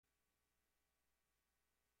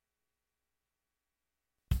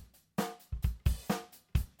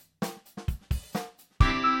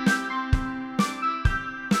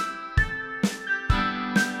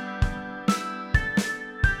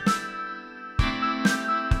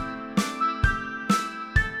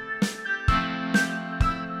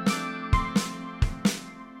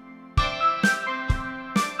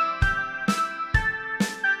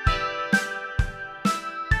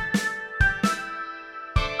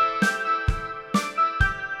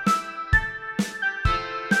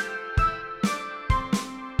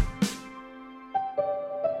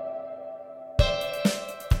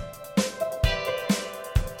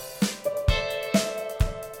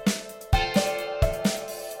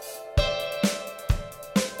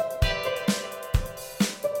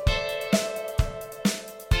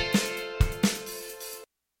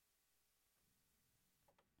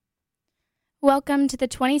welcome to the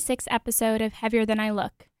 26th episode of Heavier Than I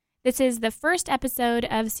Look. This is the first episode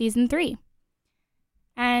of Season 3.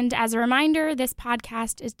 And as a reminder, this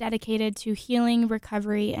podcast is dedicated to healing,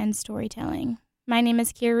 recovery, and storytelling. My name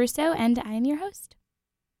is Kira Russo, and I am your host.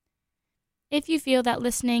 If you feel that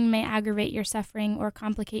listening may aggravate your suffering or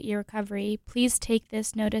complicate your recovery, please take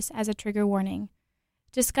this notice as a trigger warning.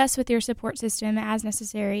 Discuss with your support system as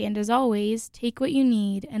necessary, and as always, take what you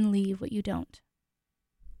need and leave what you don't.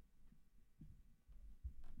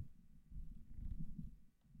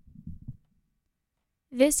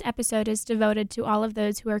 This episode is devoted to all of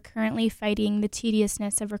those who are currently fighting the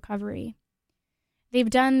tediousness of recovery. They've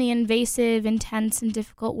done the invasive, intense, and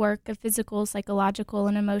difficult work of physical, psychological,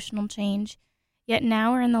 and emotional change, yet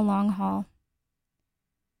now are in the long haul.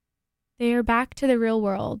 They are back to the real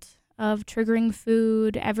world of triggering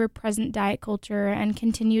food, ever-present diet culture, and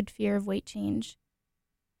continued fear of weight change.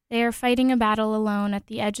 They are fighting a battle alone at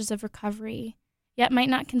the edges of recovery, yet might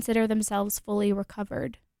not consider themselves fully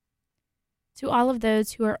recovered. To all of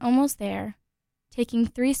those who are almost there, taking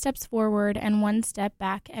 3 steps forward and 1 step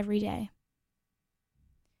back every day.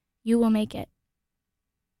 You will make it.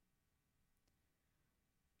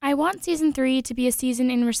 I want Season 3 to be a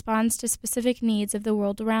season in response to specific needs of the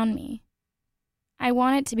world around me. I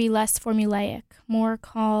want it to be less formulaic, more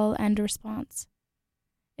call and response.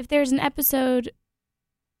 If there's an episode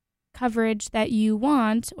coverage that you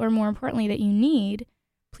want, or more importantly that you need,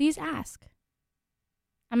 please ask.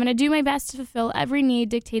 I'm going to do my best to fulfill every need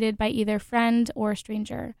dictated by either friend or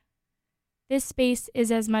stranger. This space is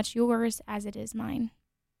as much yours as it is mine.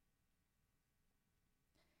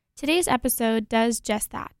 Today's episode does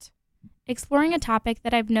just that, exploring a topic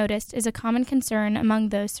that I've noticed is a common concern among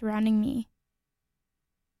those surrounding me.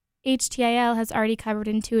 HTIL has already covered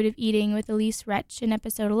intuitive eating with Elise Retch in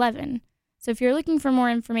episode 11, so if you're looking for more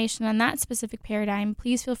information on that specific paradigm,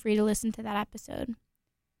 please feel free to listen to that episode.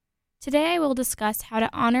 Today I will discuss how to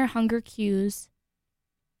honor hunger cues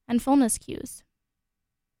and fullness cues.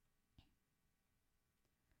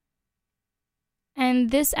 And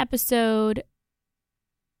this episode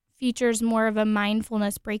features more of a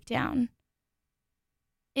mindfulness breakdown.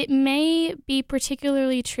 It may be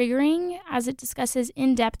particularly triggering as it discusses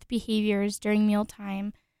in-depth behaviors during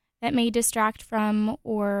mealtime that may distract from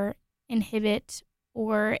or inhibit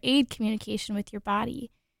or aid communication with your body.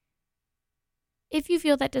 If you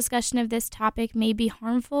feel that discussion of this topic may be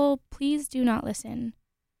harmful, please do not listen.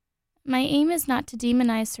 My aim is not to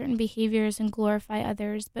demonize certain behaviors and glorify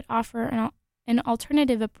others, but offer an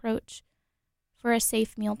alternative approach for a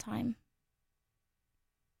safe mealtime.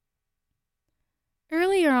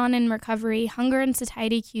 Earlier on in recovery, hunger and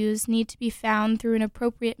satiety cues need to be found through an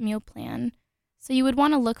appropriate meal plan, so you would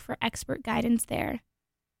want to look for expert guidance there.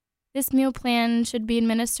 This meal plan should be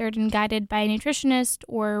administered and guided by a nutritionist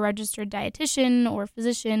or a registered dietitian or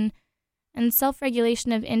physician, and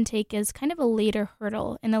self-regulation of intake is kind of a later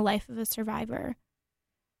hurdle in the life of a survivor.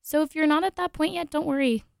 So if you're not at that point yet, don't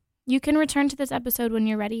worry. You can return to this episode when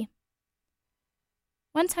you're ready.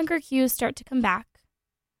 Once hunger cues start to come back,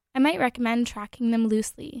 I might recommend tracking them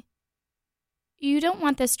loosely. You don't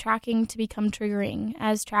want this tracking to become triggering,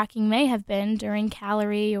 as tracking may have been during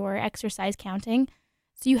calorie or exercise counting,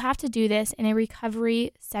 so you have to do this in a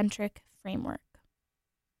recovery-centric framework.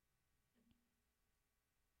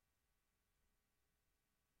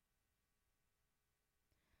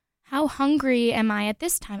 How hungry am I at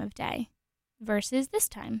this time of day versus this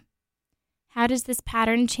time? How does this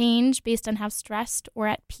pattern change based on how stressed or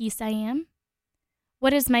at peace I am?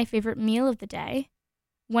 What is my favorite meal of the day?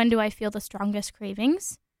 When do I feel the strongest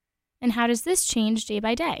cravings? And how does this change day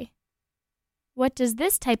by day? What does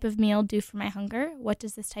this type of meal do for my hunger? What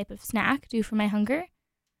does this type of snack do for my hunger?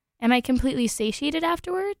 Am I completely satiated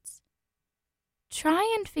afterwards?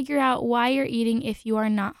 Try and figure out why you're eating if you are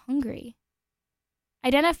not hungry.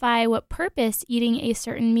 Identify what purpose eating a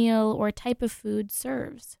certain meal or type of food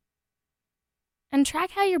serves. And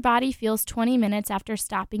track how your body feels 20 minutes after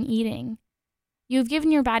stopping eating. You've given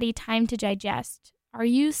your body time to digest. Are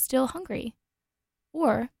you still hungry?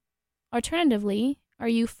 Or, alternatively, are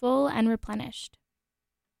you full and replenished?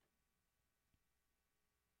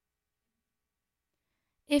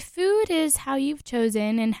 If food is how you've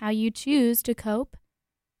chosen and how you choose to cope,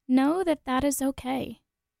 know that that is okay.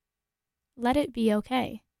 Let it be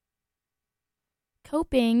okay.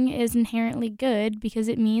 Coping is inherently good because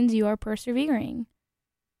it means you are persevering.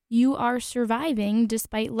 You are surviving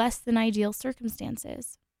despite less than ideal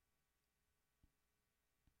circumstances.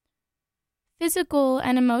 Physical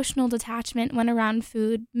and emotional detachment when around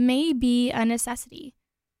food may be a necessity.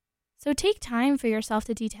 So take time for yourself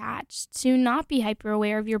to detach, to not be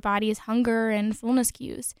hyper-aware of your body's hunger and fullness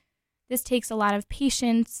cues. This takes a lot of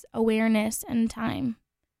patience, awareness, and time.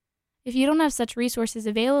 If you don't have such resources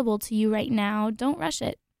available to you right now, don't rush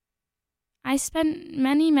it. I spent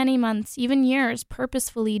many, many months, even years,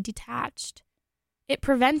 purposefully detached. It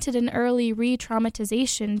prevented an early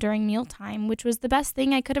re-traumatization during mealtime, which was the best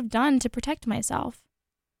thing I could have done to protect myself.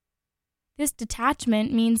 This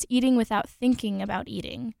detachment means eating without thinking about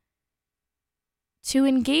eating. To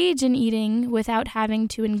engage in eating without having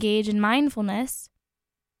to engage in mindfulness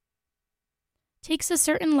takes a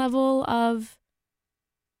certain level of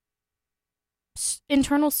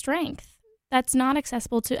internal strength that's not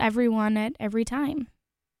accessible to everyone at every time.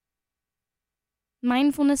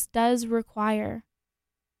 Mindfulness does require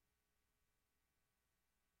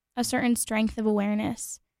a certain strength of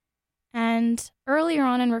awareness. And earlier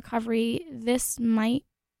on in recovery, this might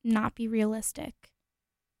not be realistic.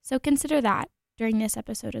 So consider that during this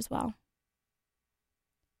episode as well.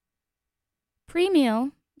 Pre-meal,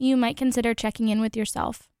 you might consider checking in with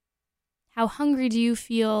yourself. How hungry do you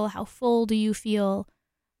feel? How full do you feel?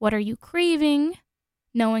 What are you craving?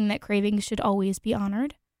 Knowing that cravings should always be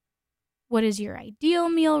honored. What is your ideal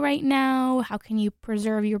meal right now? How can you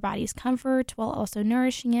preserve your body's comfort while also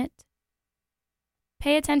nourishing it?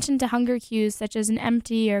 Pay attention to hunger cues such as an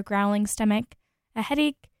empty or growling stomach, a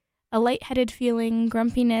headache, a lightheaded feeling,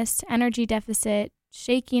 grumpiness, energy deficit,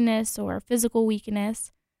 shakiness, or physical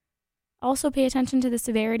weakness. Also pay attention to the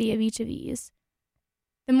severity of each of these.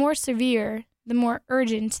 The more severe, the more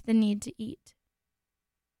urgent the need to eat.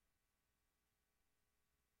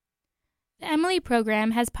 The Emily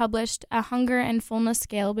program has published a hunger and fullness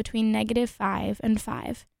scale between -5 and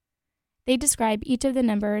 5. They describe each of the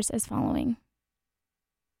numbers as following.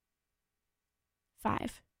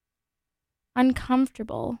 5.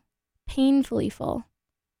 Uncomfortable, painfully full.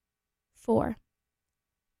 4.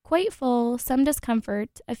 Quite full, some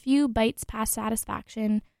discomfort, a few bites past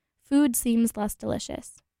satisfaction, food seems less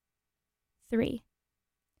delicious. 3.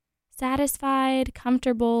 Satisfied,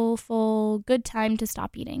 comfortable, full, good time to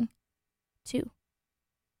stop eating. 2.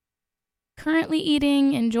 Currently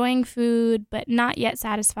eating, enjoying food, but not yet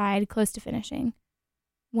satisfied, close to finishing.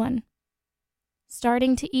 1.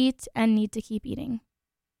 Starting to eat and need to keep eating.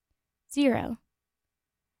 0.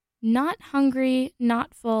 Not hungry,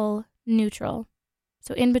 not full, neutral.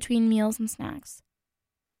 So in between meals and snacks.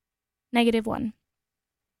 -1.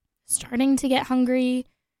 Starting to get hungry.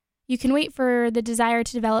 You can wait for the desire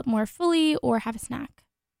to develop more fully or have a snack.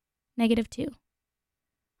 -2.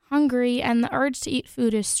 Hungry and the urge to eat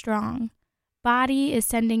food is strong. Body is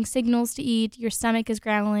sending signals to eat. Your stomach is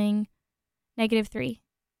growling. -3.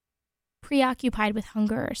 Preoccupied with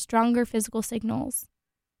hunger, stronger physical signals.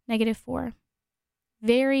 -4.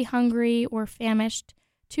 Very hungry or famished,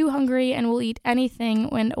 too hungry and will eat anything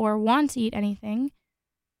or want to eat anything.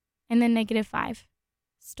 And then -5.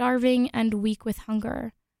 Starving and weak with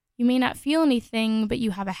hunger. You may not feel anything, but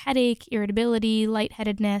you have a headache, irritability,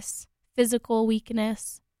 lightheadedness, physical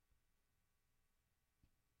weakness.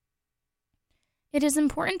 It is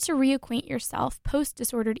important to reacquaint yourself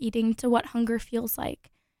post-disordered eating to what hunger feels like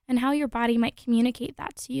and how your body might communicate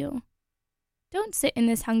that to you. Don't sit in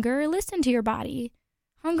this hunger, listen to your body.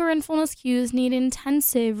 Hunger and fullness cues need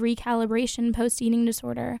intensive recalibration post-eating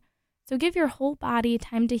disorder, so give your whole body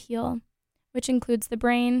time to heal, which includes the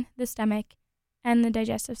brain, the stomach, and the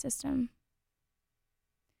digestive system.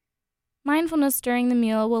 Mindfulness during the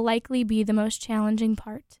meal will likely be the most challenging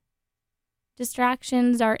part.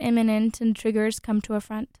 Distractions are imminent and triggers come to a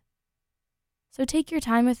front. So take your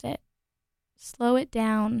time with it. Slow it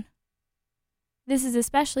down. This is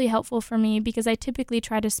especially helpful for me because I typically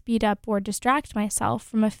try to speed up or distract myself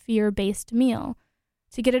from a fear-based meal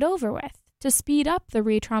to get it over with, to speed up the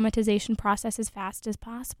re-traumatization process as fast as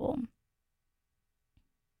possible,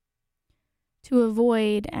 to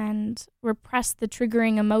avoid and repress the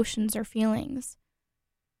triggering emotions or feelings.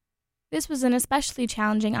 This was an especially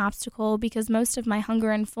challenging obstacle because most of my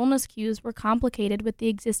hunger and fullness cues were complicated with the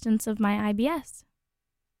existence of my IBS.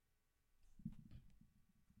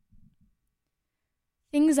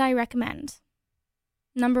 Things I recommend.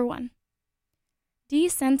 1.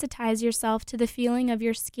 Desensitize yourself to the feeling of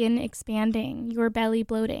your skin expanding, your belly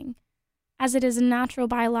bloating, as it is a natural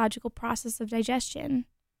biological process of digestion.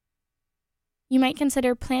 You might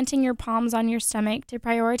consider planting your palms on your stomach to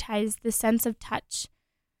prioritize the sense of touch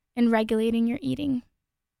in regulating your eating.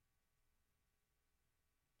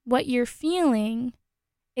 What you're feeling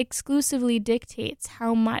exclusively dictates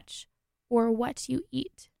how much or what you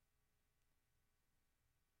eat.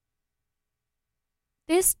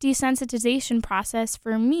 This desensitization process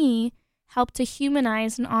for me helped to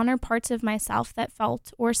humanize and honor parts of myself that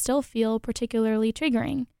felt or still feel particularly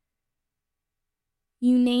triggering.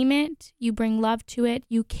 You name it, you bring love to it,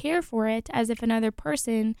 you care for it as if another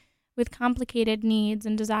person with complicated needs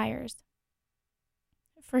and desires.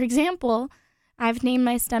 For example, I've named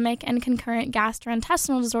my stomach and concurrent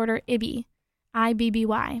gastrointestinal disorder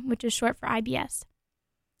IBBY, which is short for IBS.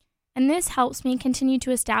 And this helps me continue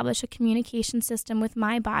to establish a communication system with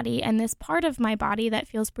my body and this part of my body that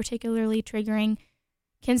feels particularly triggering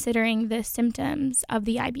considering the symptoms of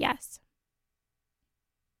the IBS.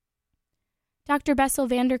 Dr. Bessel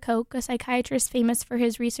van der Kolk, a psychiatrist famous for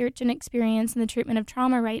his research and experience in the treatment of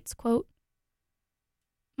trauma, writes, quote,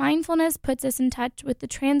 "Mindfulness puts us in touch with the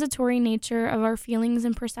transitory nature of our feelings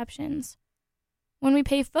and perceptions. When we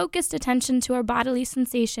pay focused attention to our bodily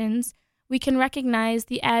sensations, we can recognize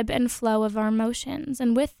the ebb and flow of our emotions,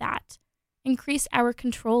 and with that, increase our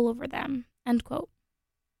control over them." End quote.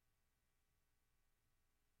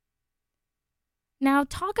 Now,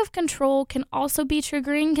 talk of control can also be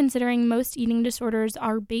triggering considering most eating disorders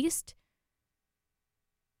are based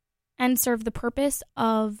and serve the purpose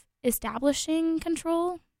of establishing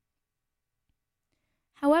control.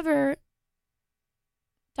 However,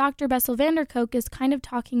 Dr. Bessel van der Kolk is kind of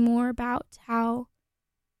talking more about how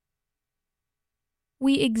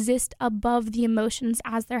we exist above the emotions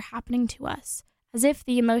as they're happening to us, as if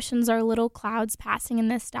the emotions are little clouds passing in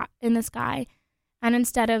the sky, and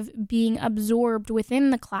instead of being absorbed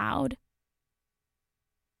within the cloud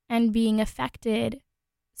and being affected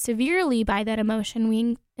severely by that emotion,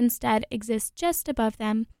 we instead exist just above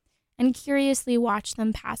them and curiously watch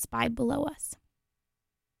them pass by below us.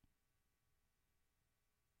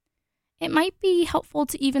 It might be helpful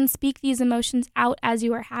to even speak these emotions out as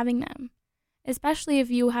you are having them, especially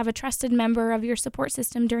if you have a trusted member of your support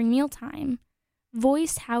system during mealtime.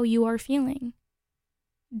 Voice how you are feeling.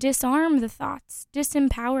 Disarm the thoughts,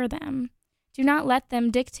 disempower them. Do not let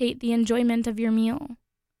them dictate the enjoyment of your meal.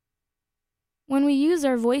 When we use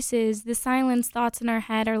our voices, the silenced thoughts in our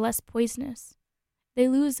head are less poisonous. They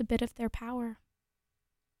lose a bit of their power.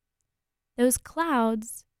 Those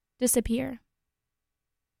clouds disappear.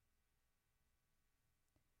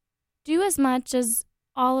 Do as much as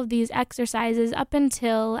all of these exercises up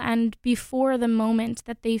until and before the moment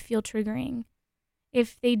that they feel triggering.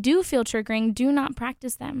 If they do feel triggering, do not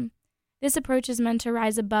practice them. This approach is meant to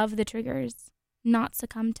rise above the triggers, not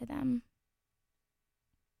succumb to them.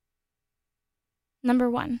 Number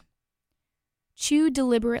 1, chew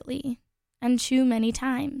deliberately and chew many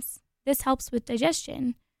times. This helps with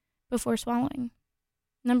digestion before swallowing.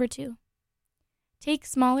 Number 2, take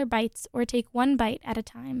smaller bites or take one bite at a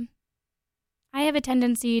time. I have a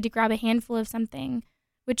tendency to grab a handful of something,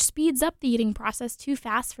 which speeds up the eating process too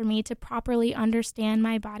fast for me to properly understand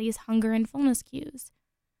my body's hunger and fullness cues.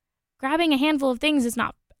 Grabbing a handful of things is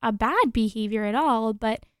not a bad behavior at all,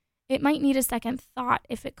 but it might need a second thought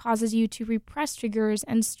if it causes you to repress triggers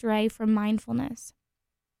and stray from mindfulness.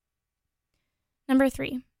 Number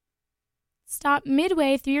 3, stop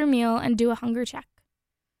midway through your meal and do a hunger check.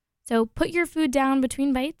 So put your food down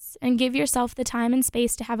between bites and give yourself the time and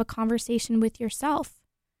space to have a conversation with yourself.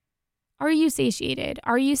 Are you satiated?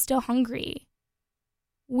 Are you still hungry?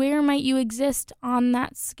 Where might you exist on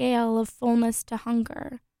that scale of fullness to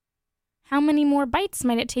hunger? How many more bites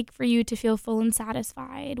might it take for you to feel full and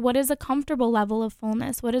satisfied? What is a comfortable level of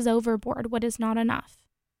fullness? What is overboard? What is not enough?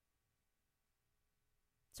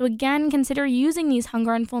 So again, consider using these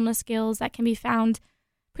hunger and fullness skills that can be found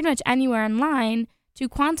pretty much anywhere online to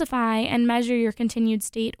quantify and measure your continued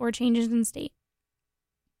state or changes in state,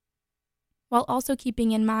 while also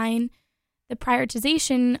keeping in mind the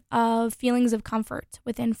prioritization of feelings of comfort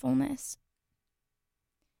within fullness.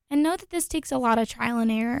 And know that this takes a lot of trial and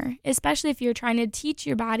error, especially if you're trying to teach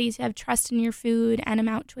your body to have trust in your food and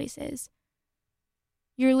amount choices.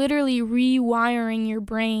 You're literally rewiring your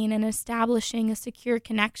brain and establishing a secure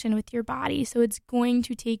connection with your body, so it's going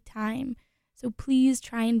to take time. So please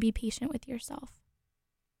try and be patient with yourself.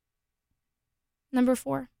 Number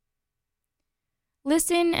 4,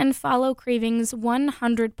 listen and follow cravings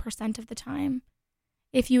 100% of the time.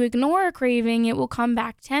 If you ignore a craving, it will come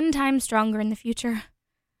back 10 times stronger in the future.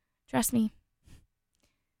 Trust me.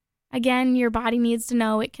 Again, your body needs to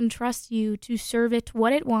know it can trust you to serve it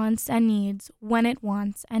what it wants and needs when it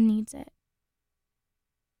wants and needs it.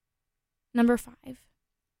 Number 5,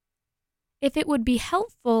 if it would be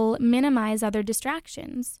helpful, minimize other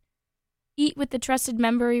distractions. Eat with the trusted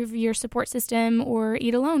member of your support system or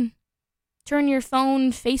eat alone. Turn your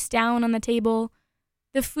phone face down on the table.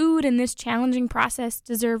 The food in this challenging process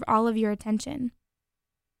deserve all of your attention.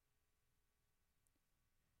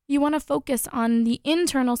 You want to focus on the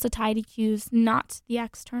internal satiety cues, not the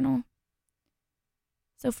external.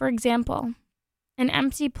 So for example, an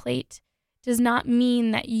empty plate does not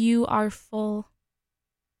mean that you are full.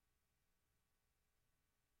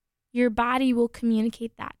 Your body will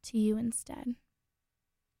communicate that to you instead.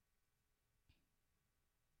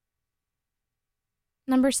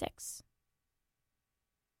 Number 6.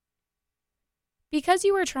 Because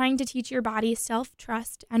you are trying to teach your body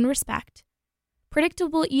self-trust and respect,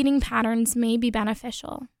 predictable eating patterns may be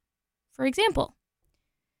beneficial. For example,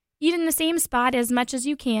 eat in the same spot as much as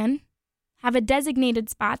you can. Have a designated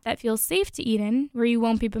spot that feels safe to eat in, where you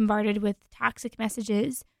won't be bombarded with toxic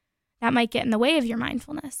messages that might get in the way of your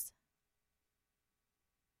mindfulness.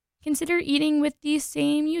 Consider eating with these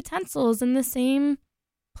same utensils and the same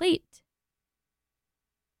plate.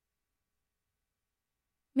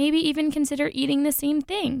 Maybe even consider eating the same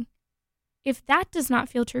thing, if that does not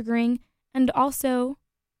feel triggering, and also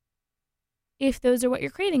if those are what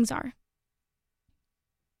your cravings are.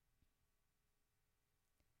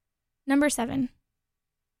 Number 7.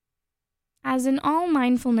 As in all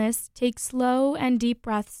mindfulness, take slow and deep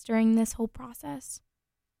breaths during this whole process.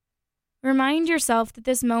 Remind yourself that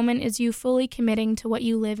this moment is you fully committing to what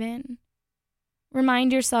you live in.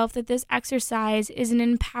 Remind yourself that this exercise is an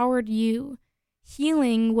empowered you,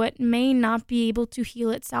 healing what may not be able to heal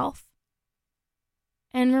itself.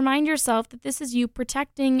 And remind yourself that this is you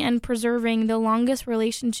protecting and preserving the longest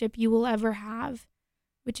relationship you will ever have,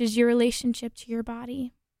 which is your relationship to your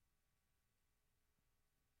body.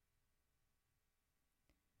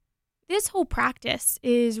 This whole practice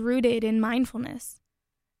is rooted in mindfulness,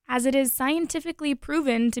 as it is scientifically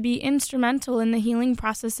proven to be instrumental in the healing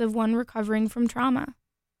process of one recovering from trauma.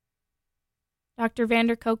 Dr.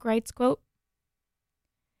 Vander Kolk writes, quote,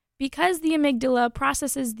 "Because the amygdala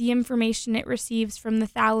processes the information it receives from the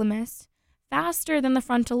thalamus faster than the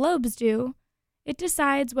frontal lobes do, it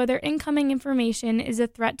decides whether incoming information is a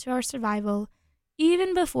threat to our survival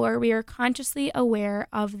even before we are consciously aware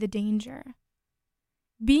of the danger.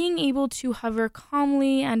 Being able to hover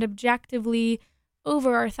calmly and objectively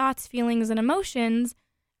over our thoughts, feelings, and emotions,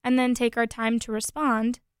 and then take our time to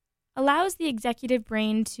respond, allows the executive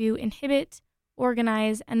brain to inhibit,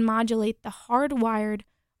 organize, and modulate the hardwired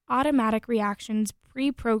automatic reactions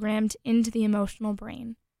pre-programmed into the emotional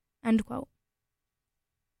brain." End quote.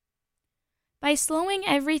 By slowing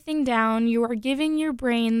everything down, you are giving your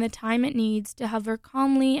brain the time it needs to hover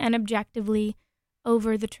calmly and objectively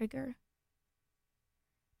over the trigger.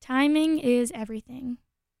 Timing is everything.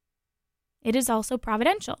 It is also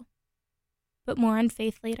providential, but more on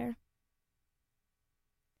faith later.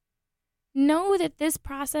 Know that this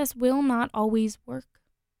process will not always work.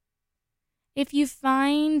 If you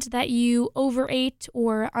find that you overate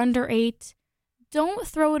or underate, don't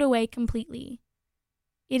throw it away completely.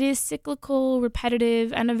 It is cyclical,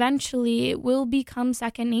 repetitive, and eventually it will become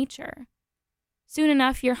second nature. Soon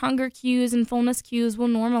enough, your hunger cues and fullness cues will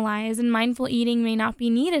normalize, and mindful eating may not be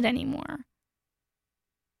needed anymore.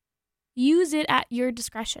 Use it at your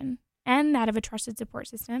discretion and that of a trusted support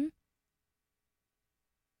system.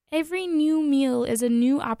 Every new meal is a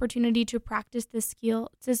new opportunity to practice this skill,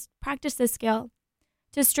 to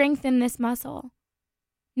strengthen this muscle.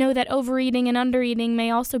 Know that overeating and undereating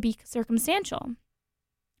may also be circumstantial.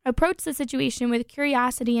 Approach the situation with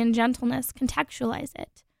curiosity and gentleness. Contextualize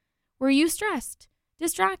it. Were you stressed,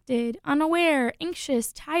 distracted, unaware,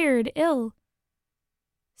 anxious, tired, ill?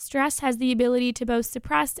 Stress has the ability to both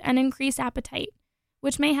suppress and increase appetite,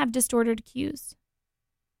 which may have distorted cues.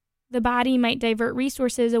 The body might divert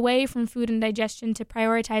resources away from food and digestion to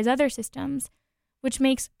prioritize other systems, which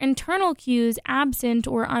makes internal cues absent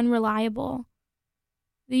or unreliable.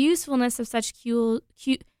 The usefulness of such cues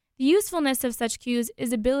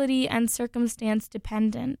is ability and circumstance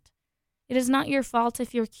dependent. It is not your fault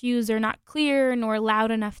if your cues are not clear nor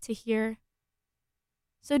loud enough to hear.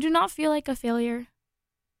 So do not feel like a failure.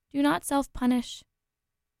 Do not self-punish.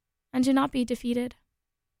 And do not be defeated.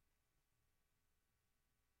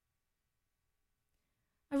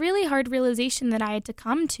 A really hard realization that I had to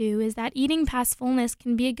come to is that eating past fullness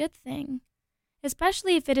can be a good thing,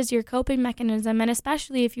 especially if it is your coping mechanism and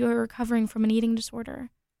especially if you are recovering from an eating disorder.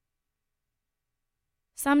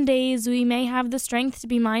 Some days we may have the strength to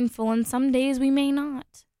be mindful and some days we may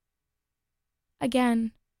not.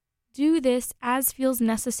 Again, do this as feels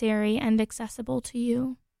necessary and accessible to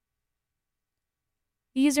you.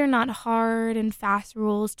 These are not hard and fast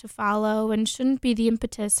rules to follow and shouldn't be the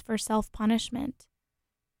impetus for self-punishment.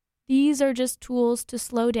 These are just tools to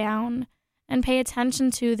slow down and pay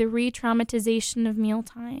attention to the re-traumatization of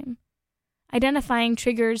mealtime, identifying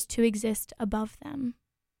triggers to exist above them.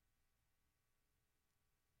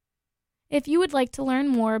 If you would like to learn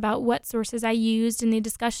more about what sources I used in the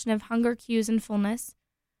discussion of hunger cues and fullness,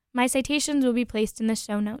 my citations will be placed in the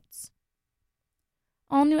show notes.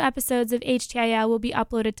 all new episodes of HTIL will be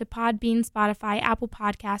uploaded to Podbean, Spotify, Apple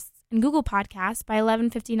Podcasts, and Google Podcasts by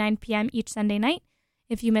 11:59 p.m. each Sunday night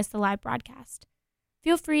if you miss the live broadcast.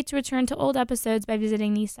 Feel free to return to old episodes by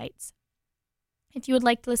visiting these sites. If you would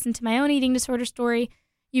like to listen to my own eating disorder story,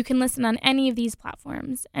 you can listen on any of these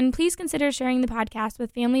platforms. And please consider sharing the podcast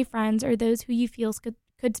with family, friends, or those who you feel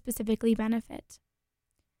could specifically benefit.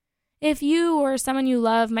 If you or someone you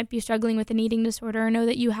love might be struggling with an eating disorder, know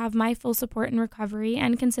that you have my full support in recovery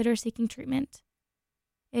and consider seeking treatment.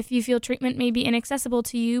 If you feel treatment may be inaccessible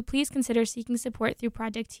to you, please consider seeking support through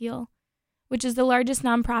Project Heal, which is the largest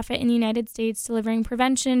nonprofit in the United States delivering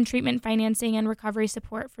prevention, treatment financing, and recovery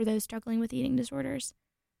support for those struggling with eating disorders.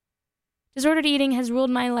 Disordered eating has ruled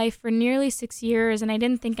my life for nearly 6 years, and I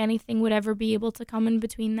didn't think anything would ever be able to come in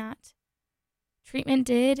between that. Treatment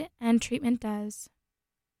did, and treatment does.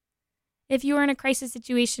 If you are in a crisis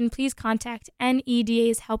situation, please contact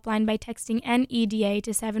NEDA's helpline by texting NEDA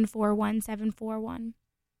to 741-741.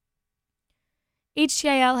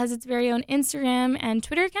 HTIL has its very own Instagram and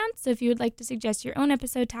Twitter accounts, so if you would like to suggest your own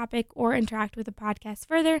episode topic or interact with the podcast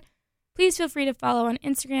further, please feel free to follow on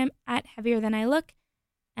Instagram at heavier-than-I-look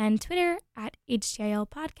and Twitter at HTIL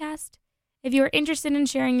Podcast. If you are interested in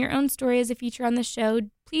sharing your own story as a feature on the show,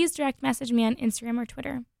 please direct message me on Instagram or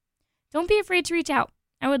Twitter. Don't be afraid to reach out.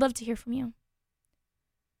 I would love to hear from you.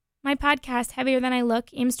 My podcast, Heavier Than I Look,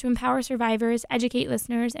 aims to empower survivors, educate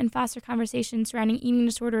listeners, and foster conversations surrounding eating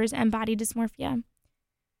disorders and body dysmorphia.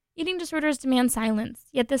 Eating disorders demand silence,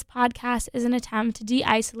 yet this podcast is an attempt to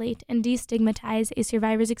de-isolate and destigmatize a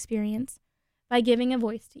survivor's experience by giving a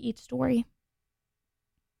voice to each story.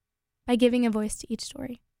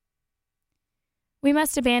 We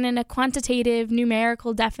must abandon a quantitative,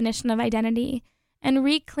 numerical definition of identity and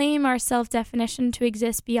reclaim our self-definition to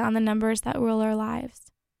exist beyond the numbers that rule our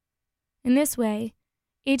lives. In this way,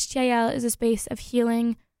 HTIL is a space of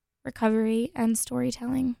healing, recovery, and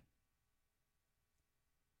storytelling.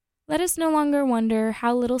 Let us no longer wonder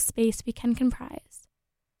how little space we can comprise,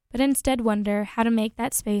 but instead wonder how to make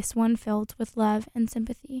that space one filled with love and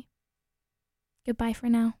sympathy. Goodbye for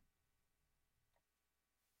now.